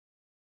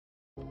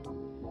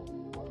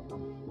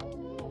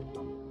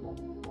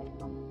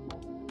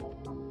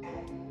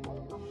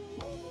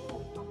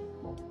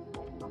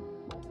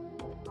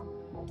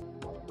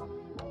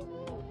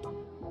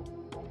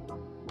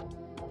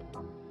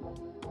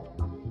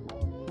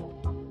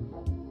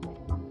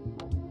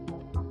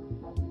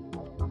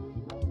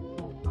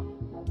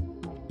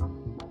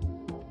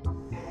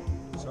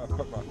So I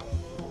put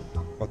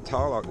my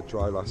towel out to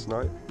dry last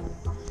night,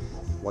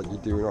 like you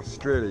do in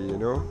Australia, you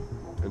know,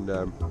 and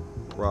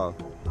well,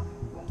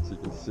 as you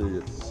can see,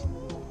 it's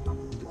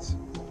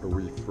a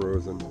wee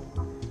frozen.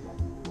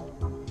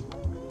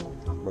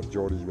 My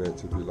Geordie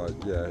mates would be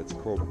like, yeah, it's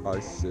called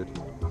ice, Sid,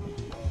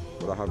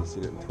 but I haven't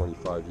seen it in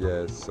 25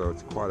 years, so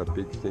it's quite a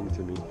big thing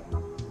to me.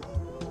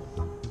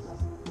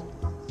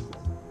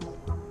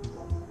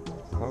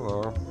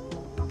 Hello.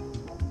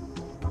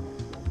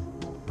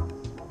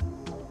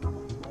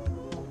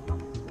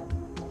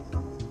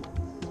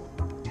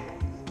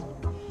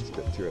 Let's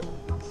get to it.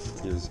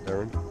 Here's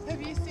Erin.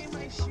 Have you seen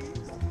my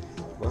shoes?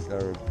 Look,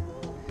 Erin.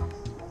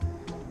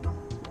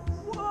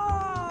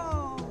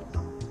 Whoa!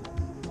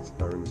 It's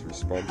Erin's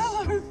response.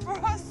 Hello,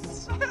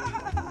 Frost!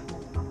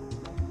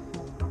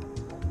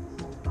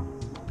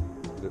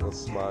 Little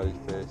smiley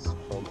face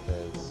from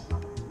Ez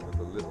with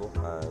the little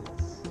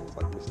hands. It's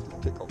like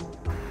Mr. Tickle.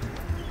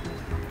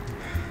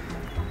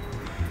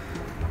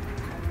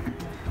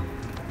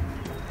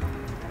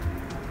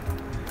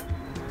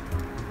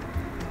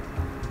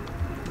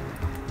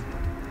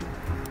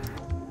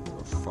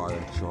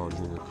 Fire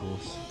charging, of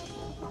course.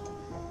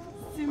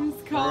 Sims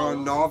We're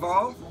on cold.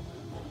 Narval,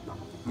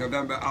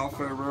 November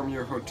Alpha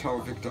Romeo Hotel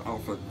Victor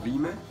Alpha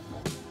Lima.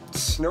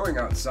 It's snowing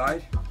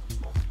outside.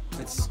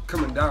 It's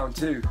coming down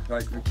too.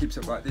 Like if it keeps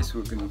up like this,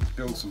 we can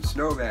build some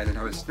snowman and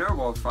have a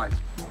snowball fight.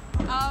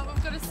 We've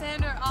got a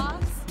sander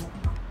arse.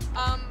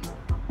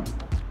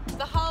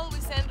 The hull, we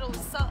sanded all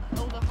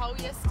the hull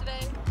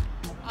yesterday.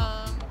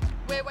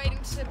 We're waiting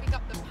to pick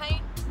up the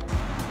paint.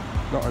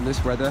 Not in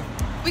this weather.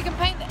 We can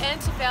paint the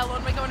anti-foul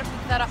on, we're going to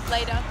pick that up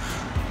later.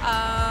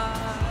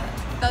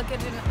 They'll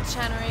get it in at the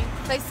channery.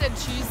 They said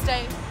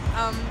Tuesday.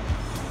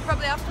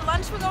 Probably after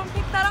lunch we'll go and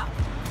pick that up.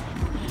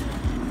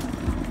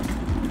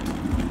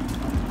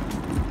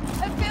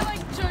 I feel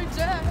like Joe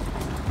Dirt.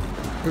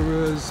 It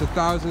was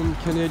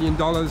 $1,000 Canadian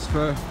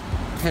for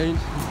paint.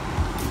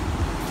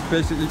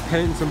 Basically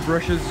paint, some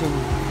brushes and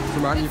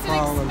some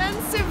anti-foul. It's an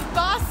expensive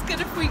basket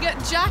if we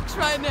get jacked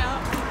right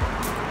now.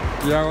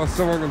 Yeah, well,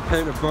 someone can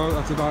paint a boat,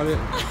 that's about it.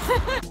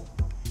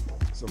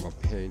 Some more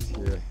paint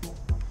here.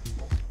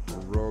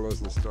 And rollers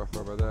and stuff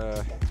over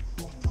there.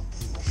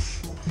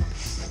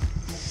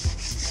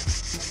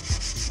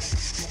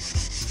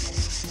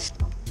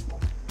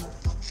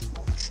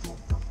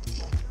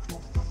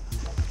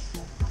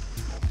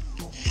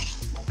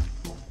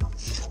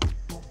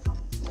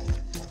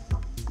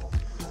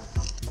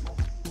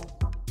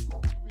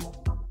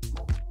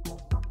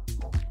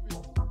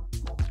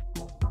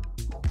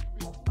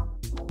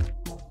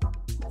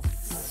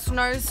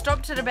 Snow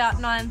stopped at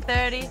about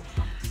 9:30,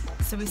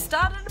 so we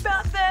started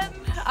about then.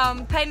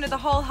 Painted the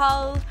whole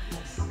hull,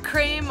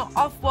 cream,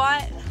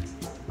 off-white,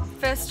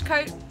 first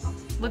coat,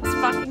 looks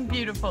fucking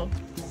beautiful.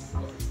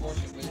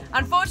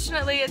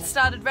 Unfortunately it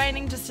started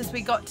raining just as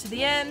we got to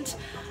the end.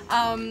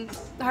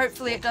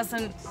 Hopefully it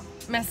doesn't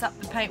mess up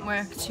the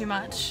paintwork too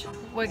much.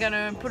 We're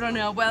gonna put on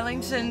our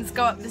Wellingtons,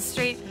 go up the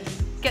street,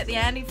 get the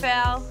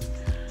anti-foul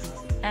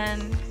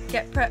and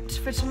get prepped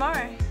for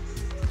tomorrow.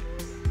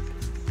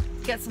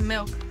 Get some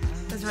milk,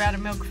 because we're out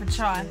of milk for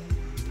chai.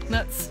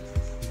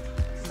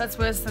 That's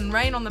worse than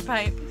rain on the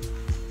paint.